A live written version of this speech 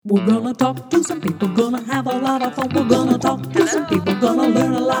We're gonna talk to some people, gonna have a lot of fun. We're gonna talk to some people, gonna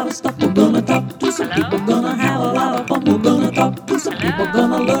learn a lot of stuff. We're gonna talk to some people, gonna have a lot of fun. We're gonna talk to some people,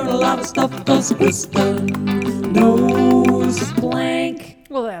 gonna learn a lot of stuff. Cause Kristen knows blank.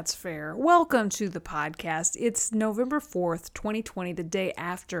 Well, that's fair. Welcome to the podcast. It's November 4th, 2020, the day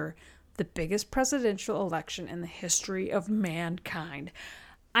after the biggest presidential election in the history of mankind.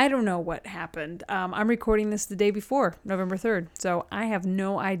 I don't know what happened. I'm recording this the day before, November 3rd, so I have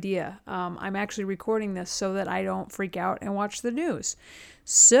no idea. I'm actually recording this so that I don't freak out and watch the news.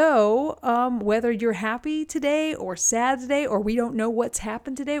 So whether you're happy today or sad today, or we don't know what's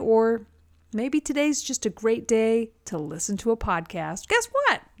happened today, or maybe today's just a great day to listen to a podcast, guess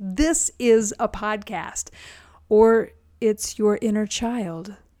what? This is a podcast. Or it's your inner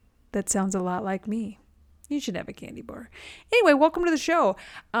child that sounds a lot like me. You should have a candy bar. Anyway, welcome to the show.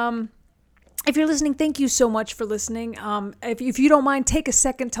 If you're listening, thank you so much for listening. If you don't mind, take a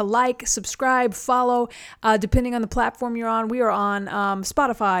second to like, subscribe, follow, depending on the platform you're on. We are on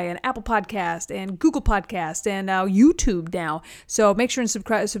Spotify and Apple Podcast and Google Podcast and YouTube now. So make sure and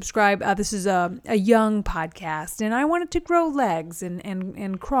subscribe. This is a young podcast, and I want it to grow legs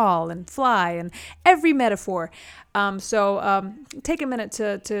and crawl and fly and every metaphor. So take a minute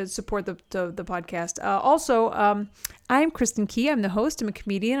to support the podcast. Also, I'm Kristen Key. I'm the host. I'm a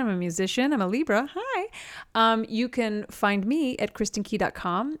comedian. I'm a musician. I'm a Libra. Hi. You can find me at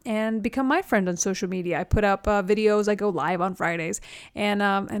kristenkey.com and become my friend on social media. I put up videos. I go live on Fridays,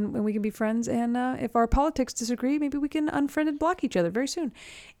 and we can be friends. And if our politics disagree, maybe we can unfriend and block each other very soon.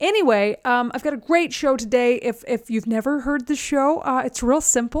 Anyway, I've got a great show today. If you've never heard the show, it's real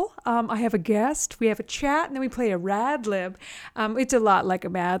simple. I have a guest. We have a chat, and then we play a Rad Lib. It's a lot like a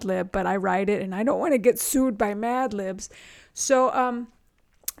Mad Lib, but I write it, and I don't want to get sued by Mad Libs. So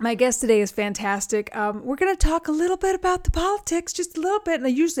my guest today is fantastic. We're going to talk a little bit about the politics, just a little bit.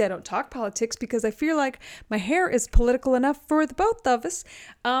 And usually I don't talk politics because I feel like my hair is political enough for the both of us.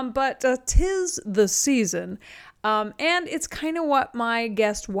 But 'tis the season. And it's kind of what my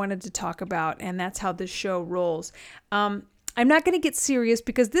guest wanted to talk about, and that's how this show rolls. I'm not going to get serious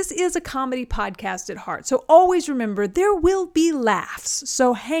because this is a comedy podcast at heart. So always remember, there will be laughs.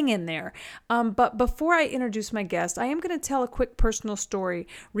 So hang in there. But before I introduce my guest, I am going to tell a quick personal story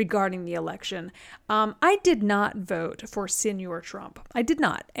regarding the election. I did not vote for Senor Trump. I did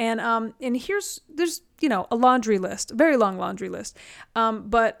not. And there's a laundry list, a very long laundry list.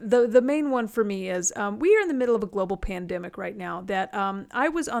 But the main one for me is we are in the middle of a global pandemic right now that I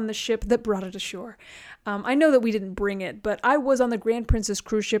was on the ship that brought it ashore. I know that we didn't bring it, but I was on the Grand Princess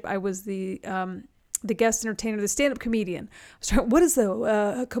cruise ship. I was the guest entertainer, the stand-up comedian. Sorry, what is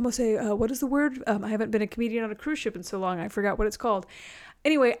the word? I haven't been a comedian on a cruise ship in so long. I forgot what it's called.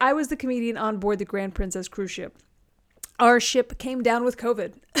 Anyway, I was the comedian on board the Grand Princess cruise ship. Our ship came down with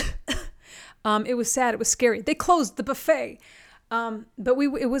COVID. It was sad. It was scary. They closed the buffet. But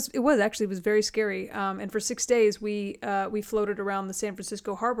it was very scary. And for 6 days, we floated around the San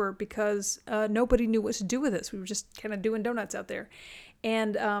Francisco harbor because nobody knew what to do with us. We were just kind of doing donuts out there.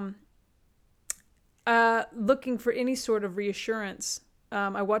 And looking for any sort of reassurance,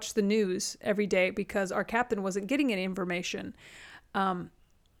 I watched the news every day because our captain wasn't getting any information.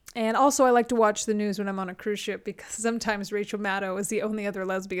 And also I like to watch the news when I'm on a cruise ship because sometimes Rachel Maddow is the only other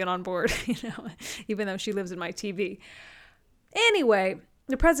lesbian on board, even though she lives in my TV. Anyway,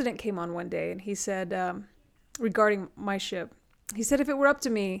 the president came on one day and he said, regarding my ship, he said, if it were up to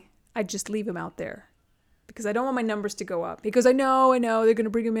me, I'd just leave him out there because I don't want my numbers to go up because I know they're going to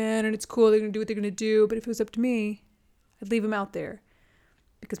bring him in and it's cool. They're going to do what they're going to do. But if it was up to me, I'd leave him out there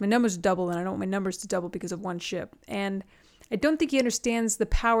because my numbers double and I don't want my numbers to double because of one ship. And I don't think he understands the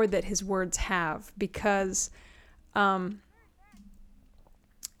power that his words have because when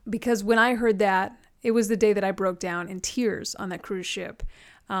I heard that, it was the day that I broke down in tears on that cruise ship.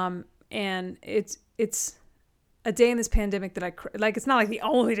 And it's a day in this pandemic that it's not like the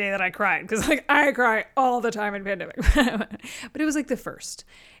only day that I cried because I cry all the time in pandemic, but it was like the first.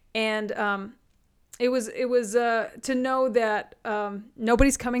 And it was to know that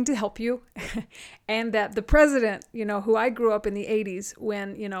nobody's coming to help you and that the president, who I grew up in the 80s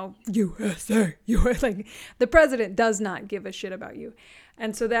when, USA, the president does not give a shit about you.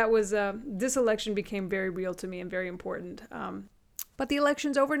 And so that was, this election became very real to me and very important. But the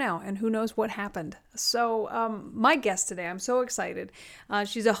election's over now, and who knows what happened. So my guest today, I'm so excited.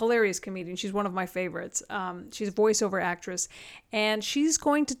 She's a hilarious comedian. She's one of my favorites. She's a voiceover actress, and she's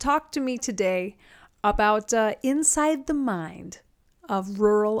going to talk to me today about inside the mind of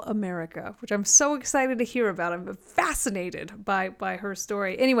rural America, which I'm so excited to hear about. I'm fascinated by her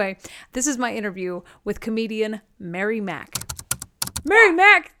story. Anyway, this is my interview with comedian Mary Mack. Mary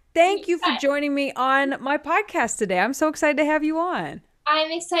Mac, thank you for joining me on my podcast today. I'm so excited to have you on.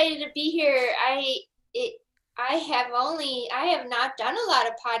 I'm excited to be here. I have not done a lot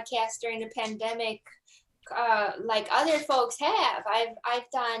of podcasts during the pandemic, like other folks have. I've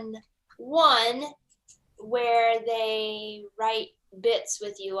done one where they write bits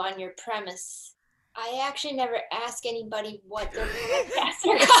with you on your premise. I actually never ask anybody what their podcasts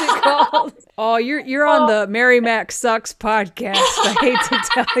are called. Oh, you're on the Mary Mac Sucks podcast. I hate to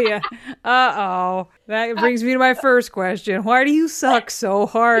tell you. Uh-oh. That brings me to my first question. Why do you suck so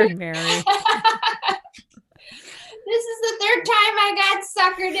hard, Mary? This is the third time I got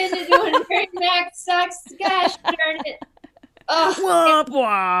suckered into doing Mary Mac Sucks. Gosh darn it. Womp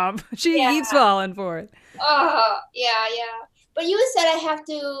womp. She keeps falling for it. Oh, yeah. But you said I have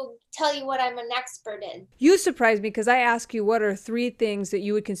to tell you what I'm an expert in. You surprised me because I asked you what are 3 things that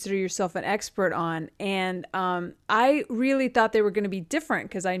you would consider yourself an expert on. And I really thought they were going to be different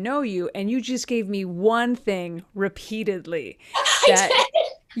because I know you. And you just gave me one thing repeatedly.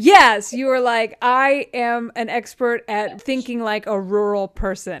 Yes, you were like, I am an expert at thinking like a rural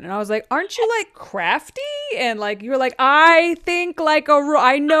person. And I was like, aren't you like crafty? And like, you were like, I think like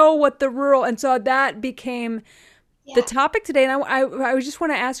I know what the rural. And so that became the topic today. And I just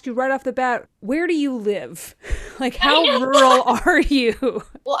want to ask you right off the bat, where do you live? Like, how rural are you?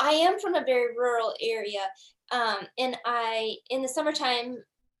 Well, I am from a very rural area. And in the summertime,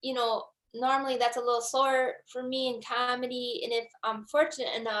 normally that's a little slower for me in comedy. And if I'm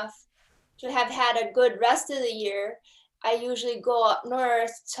fortunate enough to have had a good rest of the year, I usually go up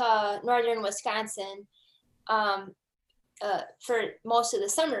north to northern Wisconsin for most of the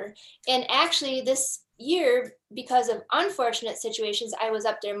summer. And actually this year, because of unfortunate situations, I was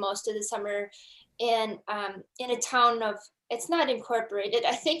up there most of the summer and in a town of, it's not incorporated.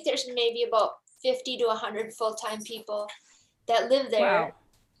 I think there's maybe about 50 to 100 full-time people that live there. Wow.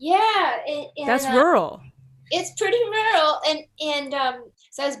 Yeah. And that's rural. It's pretty rural. And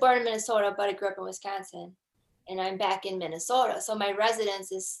so I was born in Minnesota, but I grew up in Wisconsin and I'm back in Minnesota. So my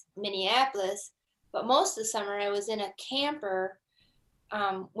residence is Minneapolis, but most of the summer I was in a camper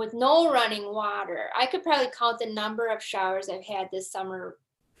with no running water. I could probably count the number of showers I've had this summer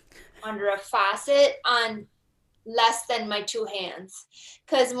under a faucet on less than my 2 hands.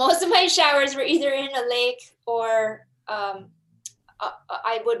 Because most of my showers were either in a lake or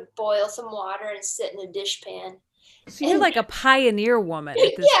I would boil some water and sit in a dishpan. So you're like a pioneer woman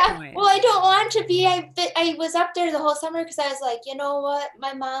at this point. Well, I don't want to be. I was up there the whole summer because I was like, you know what?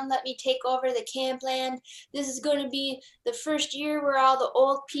 My mom let me take over the campland. This is going to be the first year where all the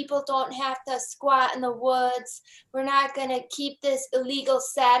old people don't have to squat in the woods. We're not going to keep this illegal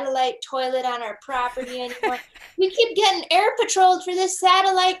satellite toilet on our property anymore. We keep getting air patrolled for this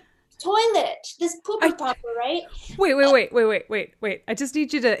satellite toilet, this pooper pumper, right? Wait. I just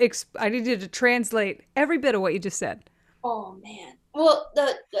need you to translate every bit of what you just said. Oh man. Well,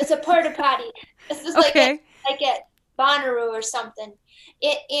 it's a porta potty. It's just like at Bonnaroo or something.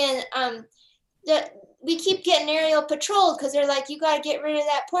 We keep getting aerial patrolled because they're like, you got to get rid of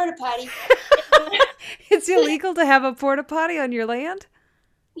that porta potty. It's illegal to have a porta potty on your land?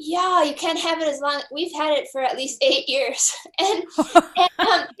 Yeah, you can't have it as long. We've had it for at least 8 years, and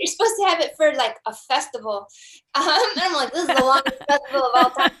you're supposed to have it for like a festival. And I'm like, this is the longest festival of all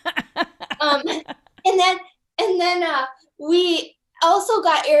time. And then we also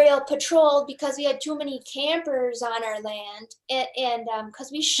got aerial patrolled because we had too many campers on our land, and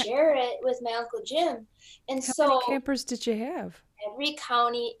because we share it with my Uncle Jim. And How many campers did you have? Every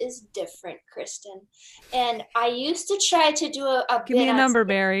county is different, Kristen. And I used to try to do a Give me a number,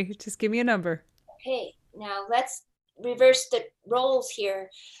 Mary. Just give me a number. Okay, now let's reverse the roles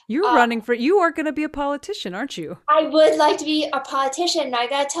here. You are going to be a politician, aren't you? I would like to be a politician. I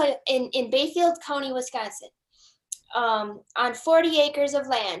got to tell you, in Bayfield County, Wisconsin, on 40 acres of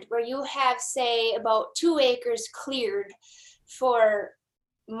land where you have, say, about 2 acres cleared for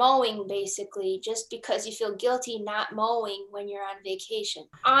mowing, basically, just because you feel guilty not mowing when you're on vacation.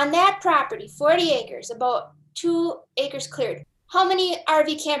 On that property, 40 acres, about 2 acres cleared. How many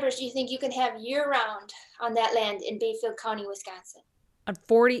RV campers do you think you can have year-round on that land in Bayfield County, Wisconsin? On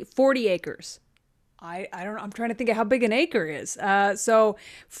 40 acres. I don't know. I'm trying to think of how big an acre is. So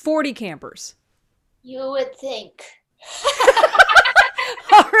 40 campers. You would think.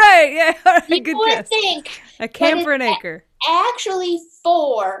 All right. Yeah. All right. You Good would guess. think. A camper an acre. Actually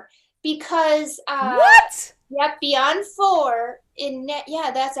 4, because what? Yep, beyond 4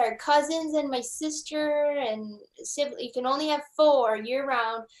 that's our cousins and my sister and sibling. You can only have 4 year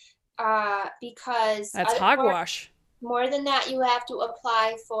round because that's hogwash. More than that, you have to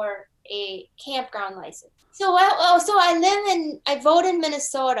apply for a campground license. So, I vote in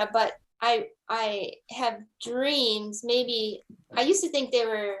Minnesota, but I have dreams. Maybe I used to think they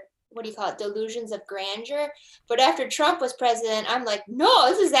were, what do you call it, delusions of grandeur. But after Trump was president, I'm like, no,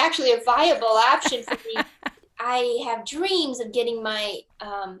 this is actually a viable option for me. I have dreams of getting my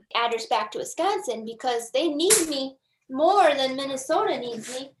address back to Wisconsin because they need me more than Minnesota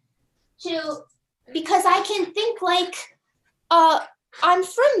needs me because I can think like I'm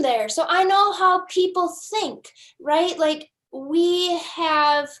from there, so I know how people think, right? Like we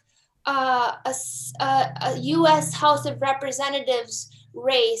have a U.S. House of Representatives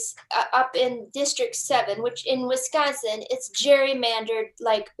race up in District 7, which in Wisconsin, it's gerrymandered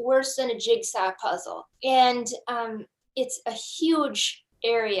like worse than a jigsaw puzzle. And it's a huge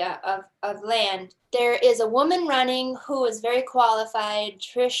area of land. There is a woman running who is very qualified,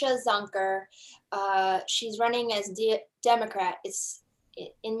 Tricia Zunker. She's running as Democrat. It's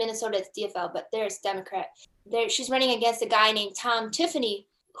in Minnesota, it's DFL, but there's Democrat. She's running against a guy named Tom Tiffany,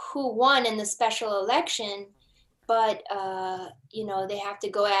 who won in the special election, but they have to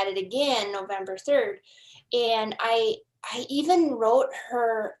go at it again November 3rd. And I even wrote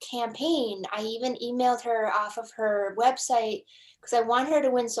her campaign. I even emailed her off of her website because I want her to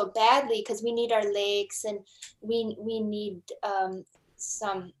win so badly because we need our lakes and we need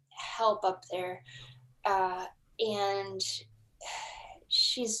some help up there. And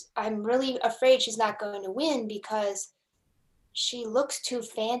I'm really afraid she's not going to win because she looks too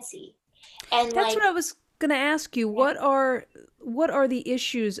fancy. And that's what I was going to ask you. What are the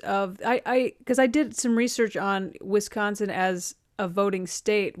issues of because I did some research on Wisconsin as a voting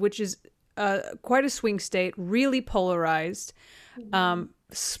state, which is quite a swing state, really polarized,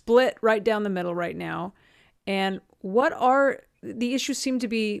 split right down the middle right now. And what are the issues seem to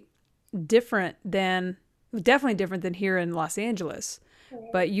be definitely different than here in Los Angeles,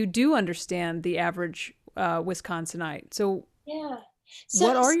 but you do understand the average Wisconsinite. So yeah. So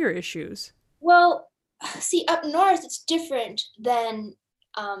what are your issues? Well, see, up north, it's different than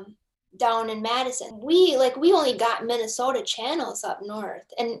down in Madison. We only got Minnesota channels up north.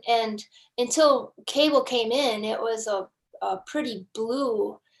 And until cable came in, it was a pretty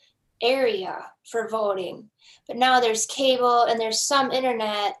blue area for voting. But now there's cable and there's some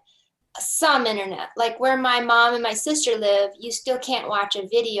internet. Like where my mom and my sister live, you still can't watch a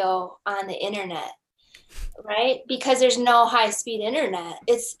video on the internet. Right? Because there's no high-speed internet.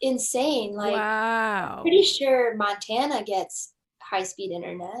 It's insane. Like, wow. I'm pretty sure Montana gets high-speed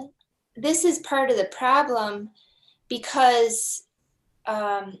internet. This is part of the problem because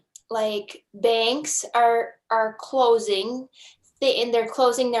banks are closing. They're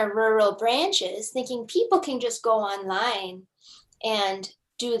closing their rural branches, thinking people can just go online and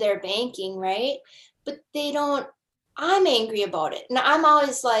do their banking, right? But they don't. I'm angry about it. And I'm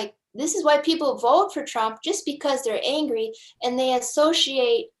always like, this is why people vote for Trump, just because they're angry and they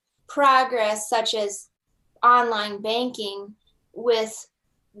associate progress such as online banking with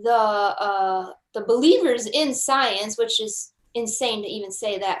the believers in science, which is insane to even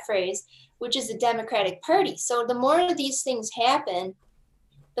say that phrase, which is the Democratic Party. So the more of these things happen,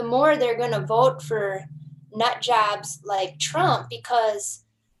 the more they're going to vote for nut jobs like Trump because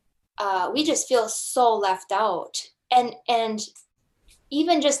we just feel so left out. And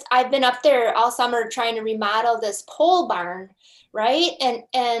even just, I've been up there all summer trying to remodel this pole barn, right?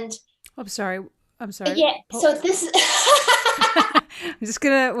 And I'm sorry. Yeah. So this is I'm just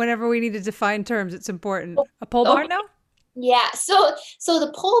gonna, whenever we need to define terms, it's important. A pole barn now? Yeah. So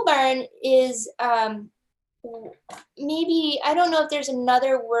the pole barn is maybe, I don't know if there's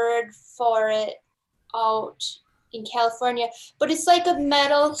another word for it out in California, but it's like a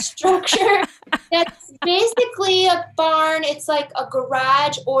metal structure that's basically a barn. It's like a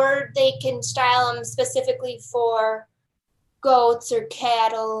garage, or they can style them specifically for goats or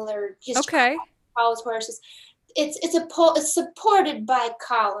cattle or just cows, horses. It's a pole. It's supported by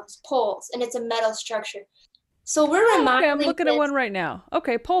columns, poles, and it's a metal structure. So we're remodeling. I'm looking at one right now.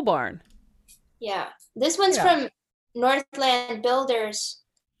 Okay, pole barn. Yeah, this one's from Northland Builders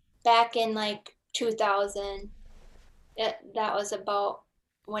back in like 2000. That was about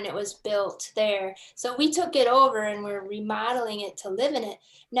when it was built there. So we took it over and we're remodeling it to live in it.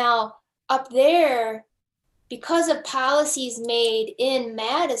 Now, up there, because of policies made in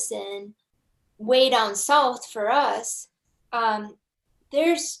Madison, way down south for us,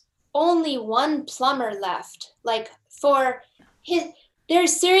 there's only one plumber left.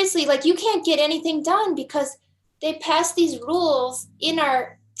 There's seriously, you can't get anything done because they passed these rules in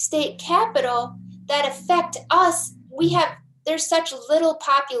our state capital that affect us. There's such little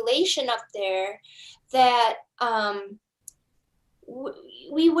population up there that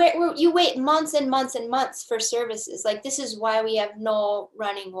you wait months and months and months for services. Like, this is why we have no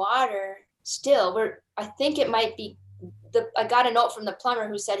running water still. I think it might be I got a note from the plumber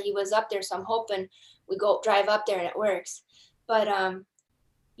who said he was up there, so I'm hoping we drive up there and it works. But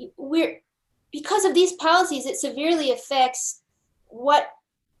because of these policies, it severely affects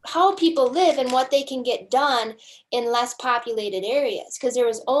how people live and what they can get done in less populated areas. Because there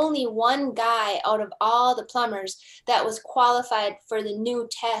was only one guy out of all the plumbers that was qualified for the new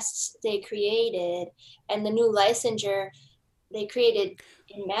tests they created and the new licensure they created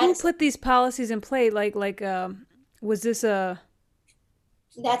in Madison. Who put these policies in play? Was this a...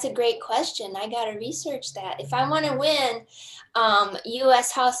 That's a great question. I got to research that. If I want to win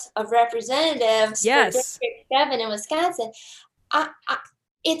U.S. House of Representatives for District 7 in Wisconsin,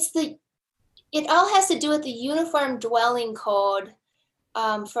 it all has to do with the Uniform Dwelling Code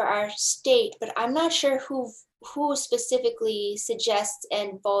for our state, but I'm not sure who specifically suggests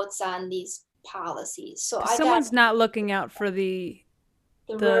and votes on these policies. So someone's not looking out for the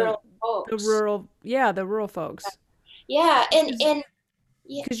rural folks. The rural folks. Yeah, and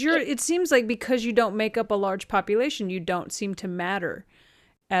because it seems like because you don't make up a large population, you don't seem to matter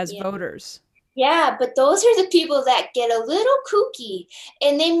as voters. Yeah, but those are the people that get a little kooky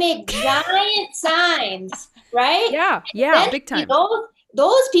and they make giant signs, right? Yeah, big time.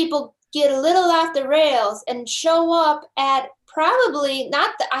 Those people get a little off the rails and show up at probably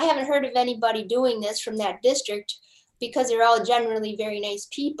I haven't heard of anybody doing this from that district because they're all generally very nice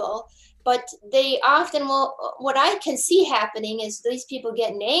people. But they often will, what I can see happening is these people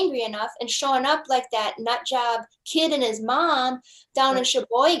getting angry enough and showing up like that nut job kid and his mom down in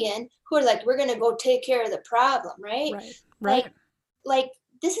Sheboygan who are like, we're going to go take care of the problem, right? Right. Like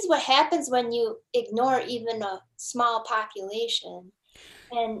this is what happens when you ignore even a small population.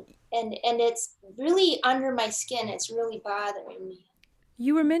 And it's really under my skin. It's really bothering me.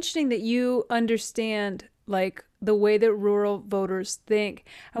 You were mentioning that you understand like the way that rural voters think.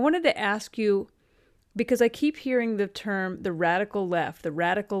 I wanted to ask you, because I keep hearing the term the radical left.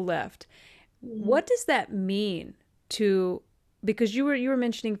 Mm-hmm. What does that mean because you were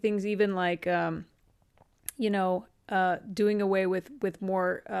mentioning things even like doing away with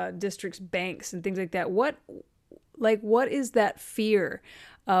more districts, banks and things like that. What is that fear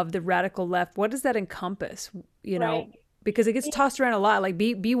of the radical left? What does that encompass? Right. Because it gets tossed around a lot, like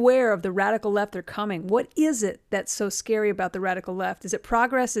beware of the radical left, they're coming. What is it that's so scary about the radical left? Is it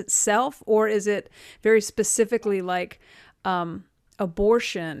progress itself, or is it very specifically like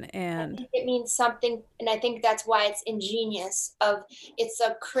abortion? And I think it means something, and I think that's why it's ingenious. It's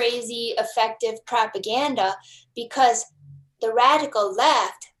a crazy, effective propaganda, because the radical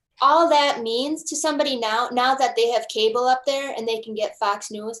left, all that means to somebody now that they have cable up there and they can get Fox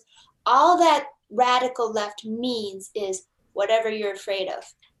News, all that radical left means is whatever you're afraid of.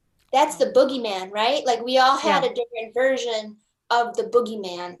 That's the boogeyman, right? Like we all had a different version of the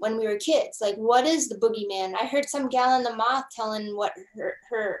boogeyman when we were kids. Like, what is the boogeyman? I heard some gal in the Moth telling what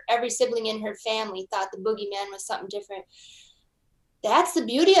her every sibling in her family thought the boogeyman was something different. That's the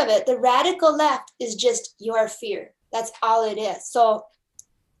beauty of it. The radical left is just your fear. That's all it is. So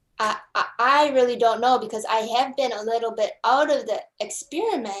I really don't know, because I have been a little bit out of the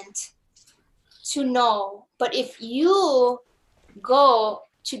experiment to know. But if you go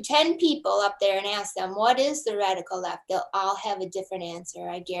to 10 people up there and ask them, what is the radical left? They'll all have a different answer.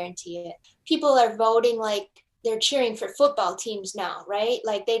 I guarantee it. People are voting like they're cheering for football teams now, right?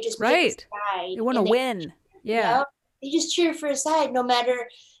 Like they just pick a side. They want to win. Yeah. They just cheer for a side, no matter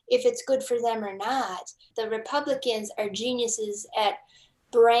if it's good for them or not. The Republicans are geniuses at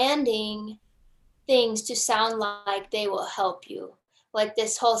branding things to sound like they will help you. Like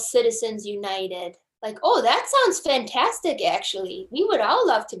this whole Citizens United. Like, oh, that sounds fantastic, actually. We would all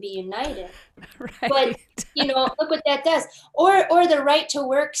love to be united. Right. But, look what that does. Or the right to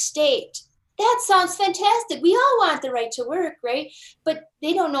work state. That sounds fantastic. We all want the right to work, right? But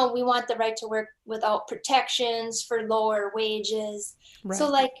they don't know we want the right to work without protections for lower wages. Right. So,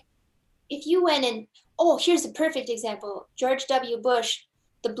 like, if you went and, here's a perfect example. George W. Bush,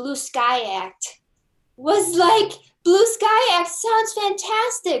 the Blue Sky Act was like, Blue Sky Act sounds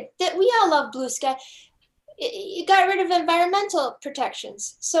fantastic. That we all love blue sky. It got rid of environmental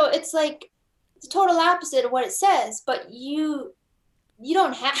protections. So it's like the total opposite of what it says, but you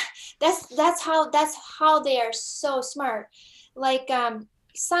don't have, that's how they are so smart. Like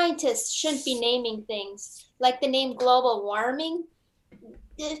scientists shouldn't be naming things like the name global warming.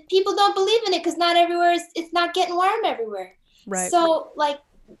 People don't believe in it because not everywhere it's not getting warm everywhere. Right. So like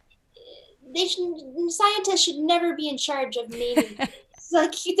scientists should never be in charge of naming things.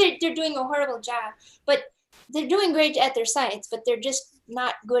 like they're doing a horrible job, but they're doing great at their science, but they're just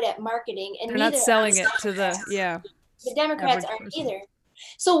not good at marketing, and They're not neither selling are it to the the Democrats average aren't person. either.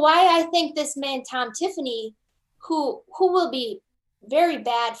 So why I think this man Tom Tiffany, who will be very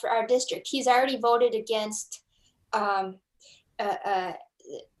bad for our district, he's already voted against um,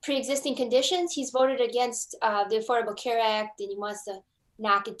 pre-existing conditions. He's voted against the Affordable Care Act, and he wants to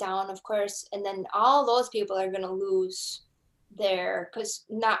knock it down, of course. And then all those people are going to lose their, because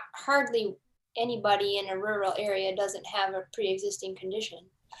not hardly anybody in a rural area doesn't have a pre-existing condition.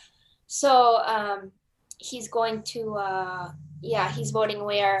 So he's going to, he's voting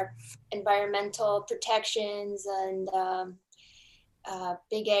away our environmental protections, and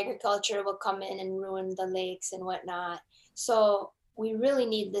big agriculture will come in and ruin the lakes and whatnot. So we really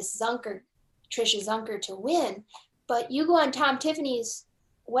need this Trisha Zunker to win. But you go on Tom Tiffany's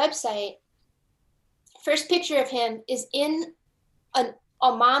website, first picture of him is in a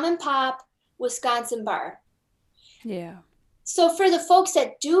mom and pop Wisconsin bar. Yeah. So for the folks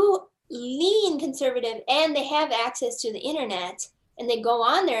that do lean conservative and they have access to the internet and they go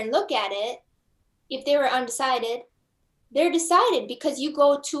on there and look at it, if they were undecided, they're decided, because you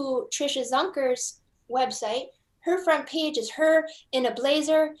go to Trisha Zunker's website, her front page is her in a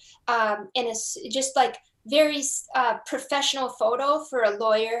blazer, and it's just like very professional photo for a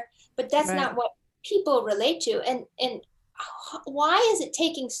lawyer, but that's Right. not what people relate to. And why is it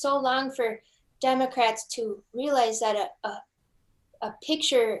taking so long for Democrats to realize that a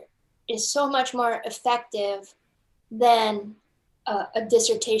picture is so much more effective than a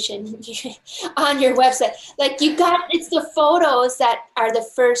dissertation on your website? Like, it's the photos that are the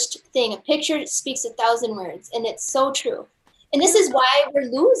first thing. A picture speaks 1,000 words, and it's so true. And this is why we're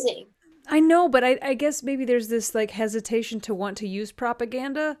losing. I know, but I guess maybe there's this like hesitation to want to use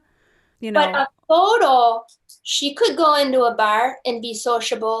propaganda, you know. But a photo, she could go into a bar and be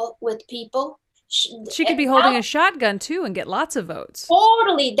sociable with people. She could be holding a shotgun too and get lots of votes.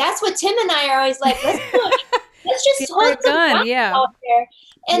 Totally. That's what Tim and I are always like, let's do it. Let's just hold the gun out there.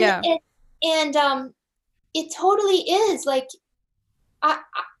 And it totally is like,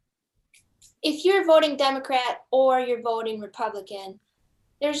 if you're voting Democrat or you're voting Republican,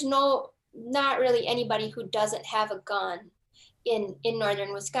 there's not really anybody who doesn't have a gun in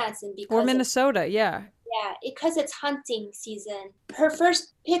northern Wisconsin, or Minnesota. Yeah, because it's hunting season. Her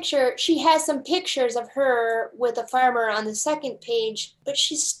first picture, she has some pictures of her with a farmer on the second page, but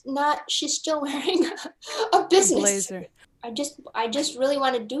she's still wearing a business blazer. I just really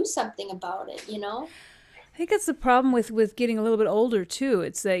want to do something about it, you know? I think that's the problem with getting a little bit older too.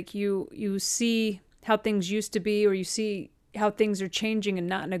 It's like you see how things used to be, or you see how things are changing and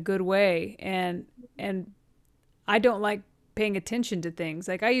not in a good way. And I don't like paying attention to things.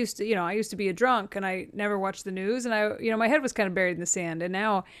 Like I used to be a drunk and I never watched the news, and my head was kind of buried in the sand, and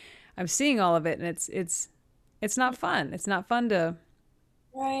now I'm seeing all of it, and it's not fun. It's not fun to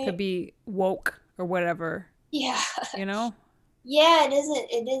be woke or whatever. Yeah. You know? Yeah,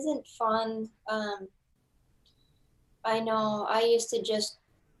 it isn't fun. I know. I used to just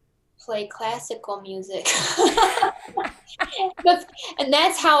play classical music. And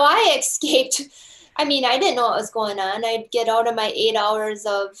that's how I escaped. I mean, I didn't know what was going on. I'd get out of my 8 hours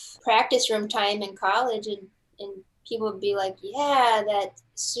of practice room time in college, and people would be like, yeah, that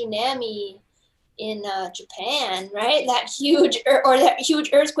tsunami in Japan, right? That huge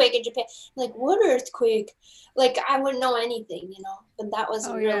earthquake in Japan. Like, what earthquake? Like, I wouldn't know anything, you know. But that was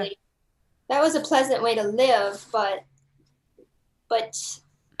that was a pleasant way to live. But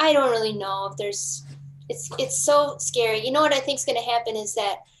I don't really know if there's. It's so scary. You know what I think is going to happen is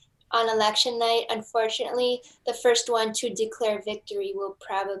that on election night, unfortunately, the first one to declare victory will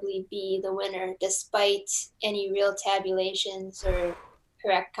probably be the winner, despite any real tabulations or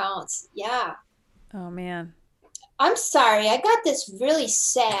correct counts. Yeah. Oh, man. I'm sorry. I got this really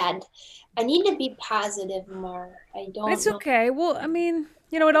sad. I need to be positive more. It's okay. Well, I mean,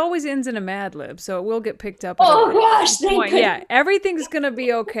 it always ends in a Mad Lib, so it will get picked up. Oh, gosh. Thank goodness. Yeah, everything's going to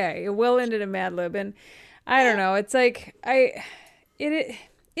be okay. It will end in a Mad Lib. And I don't know. It's like,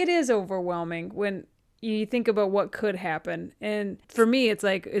 it is overwhelming when you think about what could happen. And for me, it's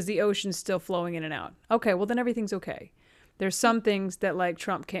like, is the ocean still flowing in and out? Okay, well, then everything's okay. There's some things that like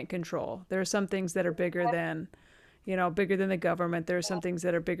Trump can't control. There are some things that are bigger than the government. There are some things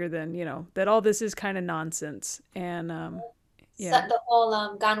that are bigger than, that all this is kind of nonsense. And the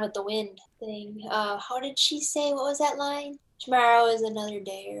whole Gone with the Wind thing. How did she say? What was that line? Tomorrow is another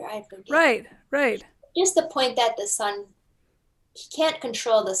day, or I forget. Right. Just the point that he can't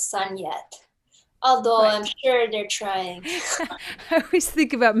control the sun yet. Although Right. I'm sure they're trying. I always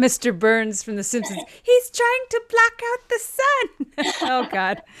think about Mr. Burns from The Simpsons. He's trying to block out the sun. Oh,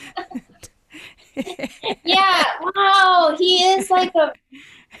 God. Yeah, wow. He's like a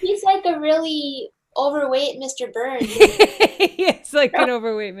really overweight Mr. Burns. It's like an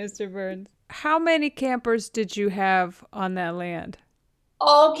overweight Mr. Burns. How many campers did you have on that land?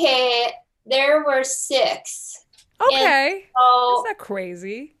 Okay, there were 6. And Okay. so, That's not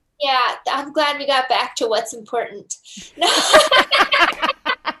crazy. yeah, I'm glad we got back to what's important.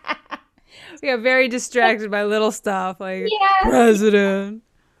 We got very distracted by little stuff like Yeah, president.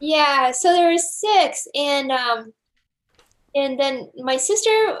 yeah. So there were 6, and then my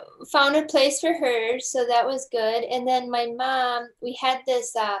sister found a place for her, so that was good. And then my mom, we had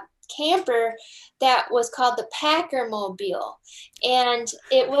this camper that was called the Packer Mobile, and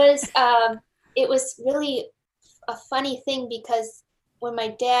it was really a funny thing because when my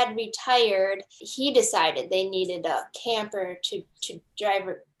dad retired, he decided they needed a camper to drive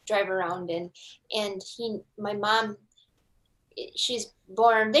around in, and my mom,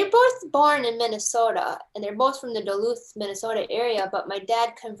 they're both born in Minnesota, and they're both from the Duluth, Minnesota area, but my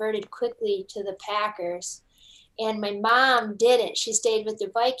dad converted quickly to the Packers, and my mom didn't. She stayed with the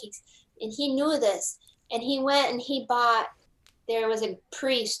Vikings, and he knew this, and he went and he bought, there was a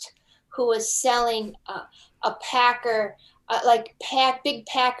priest who was selling a Packer, big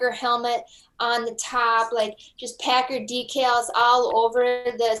Packer helmet on the top, like just Packer decals all over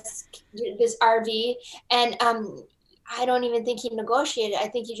this RV, and I don't even think he negotiated. I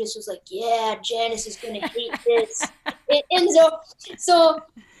think he just was like, "Yeah, Janice is gonna hate this," and so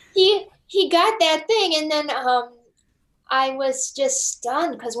he got that thing, and then I was just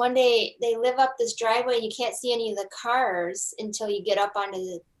stunned because one day they live up this driveway and you can't see any of the cars until you get up onto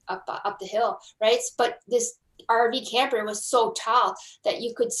the up the hill, right? But this RV camper was so tall that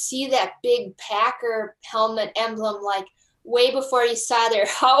you could see that big Packer helmet emblem like way before you saw their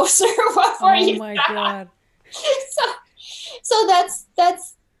house or before Oh you my saw. God. So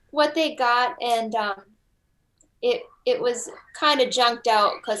that's what they got, and it was kind of junked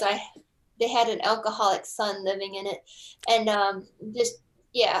out because they had an alcoholic son living in it, and just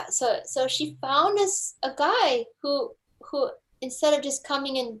yeah. So she found us a guy who instead of just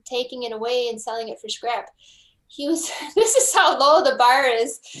coming and taking it away and selling it for scrap, he was, this is how low the bar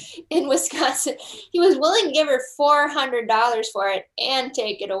is in Wisconsin. He was willing to give her $400 for it and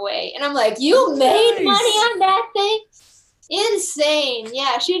take it away. And I'm like, you made money on that thing? Insane.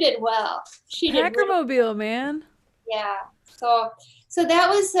 Yeah, she did well. She did Packer Mobile, man. yeah. So that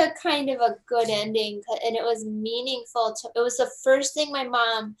was a kind of a good ending, and it was meaningful. It was the first thing my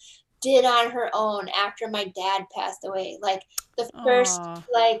mom did on her own after my dad passed away. Like the first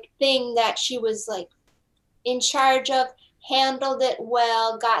thing that she was like in charge of, handled it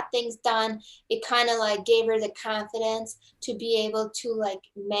well, got things done. It kind of like gave her the confidence to be able to like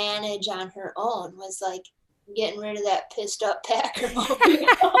manage on her own, was like getting rid of that pissed up Packer Mobile.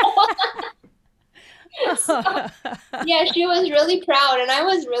 So, yeah, she was really proud, and I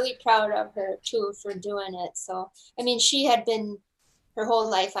was really proud of her too for doing it. So, I mean, she had been her whole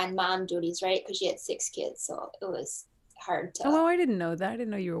life on mom duties, right? Because she had 6 kids, so it was hard to. Oh, I didn't know that. I didn't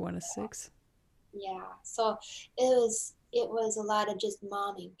know you were one of 6. Yeah, so it was a lot of just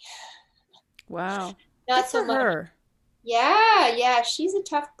momming. Wow. Not Good so for much. her. Yeah, she's a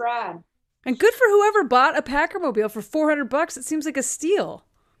tough broad. And good for whoever bought a Packer Mobile for $400. It seems like a steal.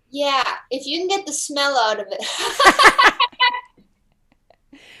 Yeah, if you can get the smell out of it.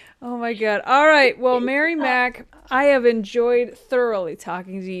 Oh my God. All right. Well, Mary Mac, I have enjoyed thoroughly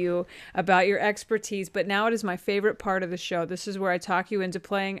talking to you about your expertise, but now it is my favorite part of the show. This is where I talk you into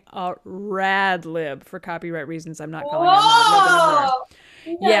playing a rad lib. For copyright reasons, I'm not calling it a mad lib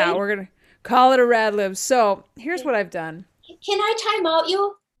anymore. Yeah, we're going to call it a rad lib. So here's what I've done. Can I time out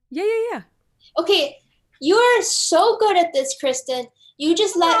you? Yeah. Okay, you are so good at this, Kristen. You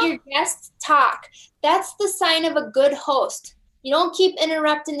just let your guests talk. That's the sign of a good host. You don't keep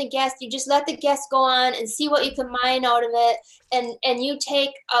interrupting the guest. You just let the guest go on and see what you can mine out of it. And you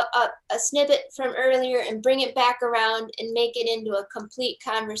take a snippet from earlier and bring it back around and make it into a complete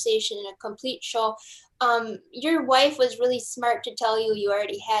conversation and a complete show. Your wife was really smart to tell you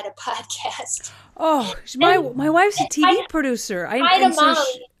already had a podcast. Oh, my wife's a TV producer. Hi to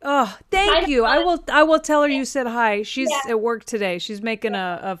Molly. Thank you. I will tell her you said hi. She's at work today. She's making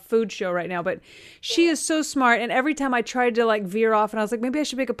a food show right now, but she is so smart. And every time I tried to like veer off and I was like, maybe I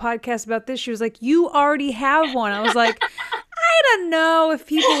should make a podcast about this, she was like, you already have one. I was like, I don't know if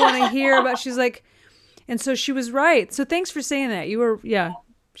people want to hear about. She's like, and so she was right. So thanks for saying that.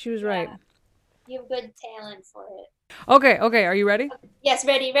 She was right. You have good talent for it. Okay, are you ready? Yes,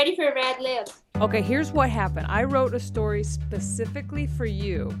 ready for a rad lib. Okay, here's what happened. I wrote a story specifically for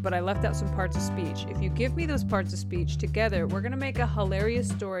you, but I left out some parts of speech. If you give me those parts of speech together, we're going to make a hilarious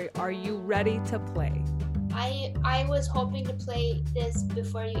story. Are you ready to play? I was hoping to play this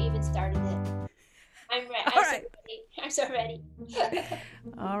before you even started it. I'm ready. I'm so ready.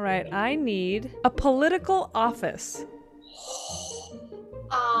 All right, I need a political office.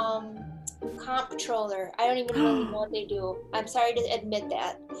 Comptroller. I don't even really know what they do. I'm sorry to admit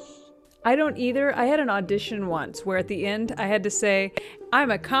that. I don't either. I had an audition once where at the end I had to say, I'm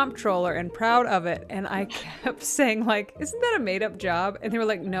a comptroller and proud of it. And I kept saying, like, isn't that a made up job? And they were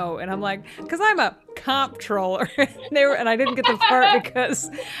like, no. And I'm like, because I'm a comptroller. And I didn't get the part because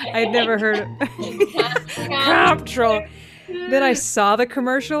I'd never heard it. Comptroller. Then I saw the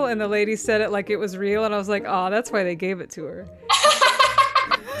commercial and the lady said it like it was real. And I was like, oh, that's why they gave it to her.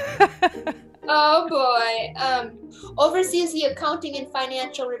 Oh boy. Oversees the accounting and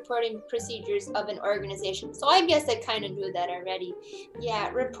financial reporting procedures of an organization. So I guess I kind of knew that already. Yeah,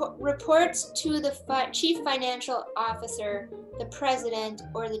 reports to the chief financial officer, the president,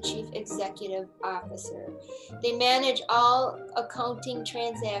 or the chief executive officer. They manage all accounting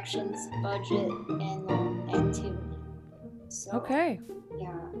transactions, budget, and loan activity. So, Okay.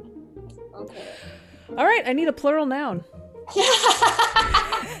 Yeah. Okay. All right, I need a plural noun.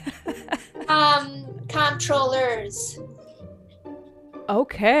 Comptrollers.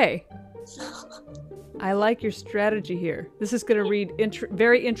 Okay. I like your strategy here. This is going to read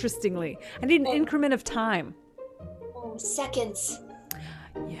very interestingly. I need an increment of time. Oh, seconds.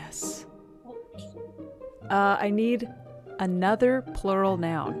 Yes. I need another plural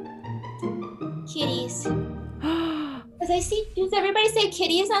noun. Kitties. Does everybody say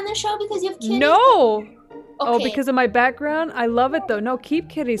kitties on the show because you have kitties? No. Okay. Oh, because of my background? I love it though. No, keep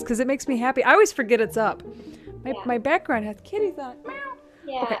kitties because it makes me happy. I always forget it's up. My background has kitties on it. Meow.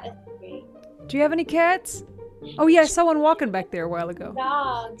 Yeah, Okay. that's great. Do you have any cats? Oh yeah, I saw one walking back there a while ago. Two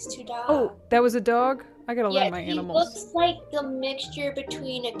dogs. Oh, that was a dog? I gotta learn my he animals. looks like the mixture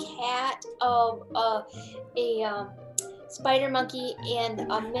between a cat, a spider monkey, and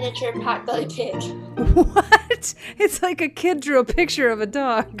a miniature potbelly pig. What? It's like a kid drew a picture of a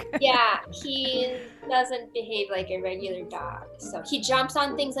dog. Yeah, he doesn't behave like a regular dog. So he jumps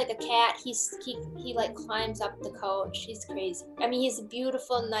on things like a cat. He like climbs up the couch. He's crazy. I mean, he's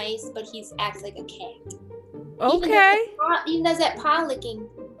beautiful, nice, but he acts like a cat. Okay. Even does that paw licking.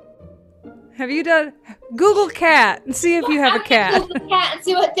 Have you done Google cat and see if you have a cat? Google cat and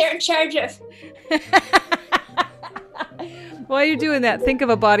see what they're in charge of. While you're doing that, think of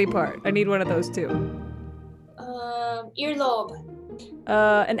a body part. I need one of those too. Earlobe.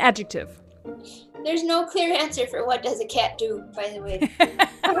 An adjective. There's no clear answer for what does a cat do, by the way.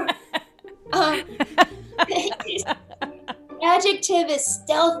 Adjective is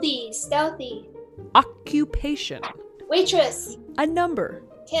stealthy. Occupation. Waitress. A number.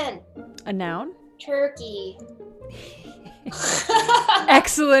 10. A noun. Turkey.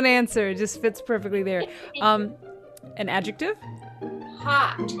 Excellent answer. It just fits perfectly there. An adjective.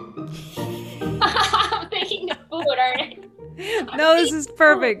 Hot. I'm thinking of food, aren't I? No, this is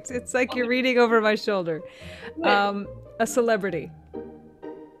perfect. It's like you're reading over my shoulder. A celebrity.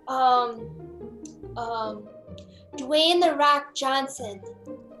 Dwayne The Rock Johnson.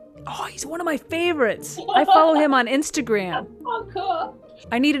 Oh, he's one of my favorites. I follow him on Instagram. Oh, cool.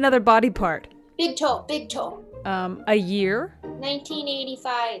 I need another body part. Big toe. A year.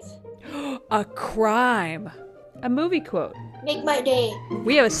 1985. A crime. A movie quote. Make my day.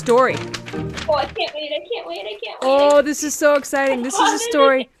 We have a story. Oh, I can't wait. Oh, this is so exciting. This is a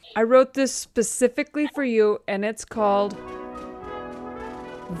story. I wrote this specifically for you, and it's called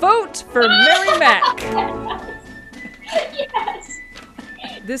Vote for Mary Mac. Yes.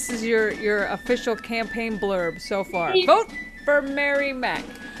 This is your official campaign blurb so far. Vote for Mary Mac.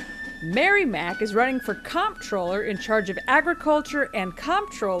 Mary Mac is running for comptroller in charge of agriculture and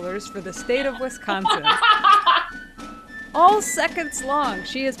comptrollers for the state of Wisconsin. All seconds long,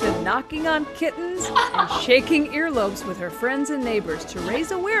 she has been knocking on kittens and shaking earlobes with her friends and neighbors to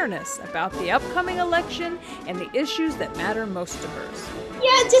raise awareness about the upcoming election and the issues that matter most to her.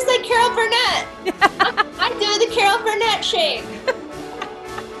 Yeah, just like Carol Burnett. I do the Carol Burnett shake.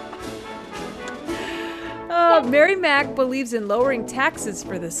 Mary Mac believes in lowering taxes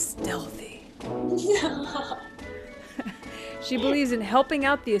for the stealthy. She believes in helping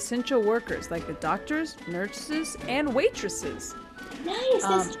out the essential workers like the doctors, nurses, and waitresses. Nice,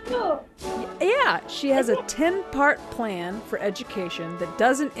 that's true. Yeah, she has a 10-part plan for education that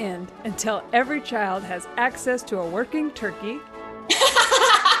doesn't end until every child has access to a working turkey.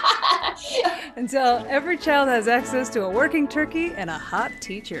 Until every child has access to a working turkey and a hot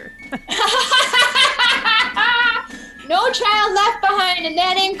teacher. No child left behind, and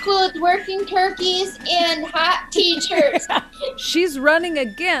that includes working turkeys and hot teachers. She's running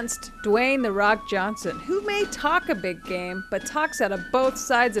against Dwayne "The Rock" Johnson, who may talk a big game, but talks out of both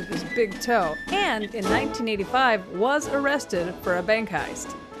sides of his big toe, and in 1985 was arrested for a bank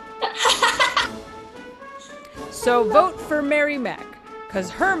heist. So vote for Mary Mack, because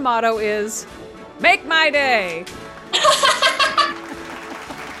her motto is, "Make my day."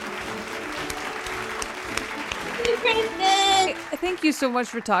 Kristen, Thank you so much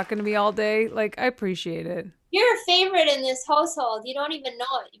for talking to me all day. Like, I appreciate it. you're a favorite in this household. You don't even know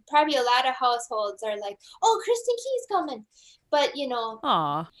it. Probably a lot of households are like, oh, Kristen Key's coming. But,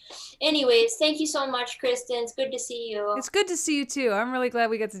 Aw. anyways, thank you so much, Kristen. It's good to see you. It's good to see you, too. I'm really glad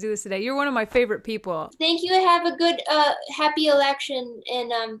we got to do this today. You're one of my favorite people. Thank you. Have a good, happy election,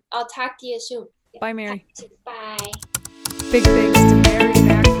 and I'll talk to you soon. Bye, Mary. Bye. Big thanks to Mary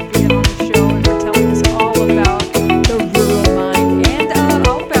Mack for being on the show and for telling us all about the rural mind and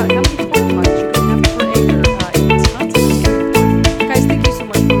all about how many corn pots you can have per acre in Wisconsin. Guys, thank you so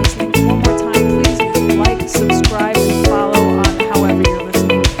much for listening. One more time, please like, subscribe, and follow on however you're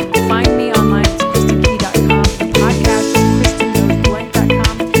listening. Find me online at KristenKey.com. The podcast is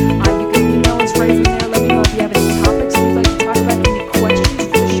KristenKnowsBlank.com. You can email us right from there. Let me know if you have any topics you'd like to talk about, any questions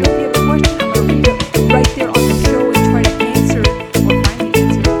for the show. If you have a question, I'm going to read it right there on the show and try to answer it or find the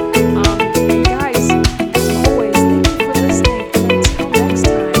answer. Guys, as always, thank you for listening. Until next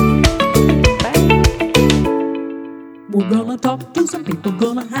time, bye. We're gonna talk to some people,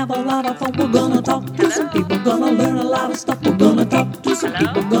 gonna have a lot of fun. We're gonna talk to some people, gonna learn a lot of stuff. We're gonna talk to some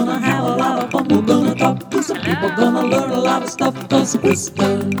people, gonna have a lot of fun. We're gonna talk to some people, gonna learn a lot of stuff. 'Cause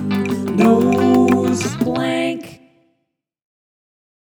Kristen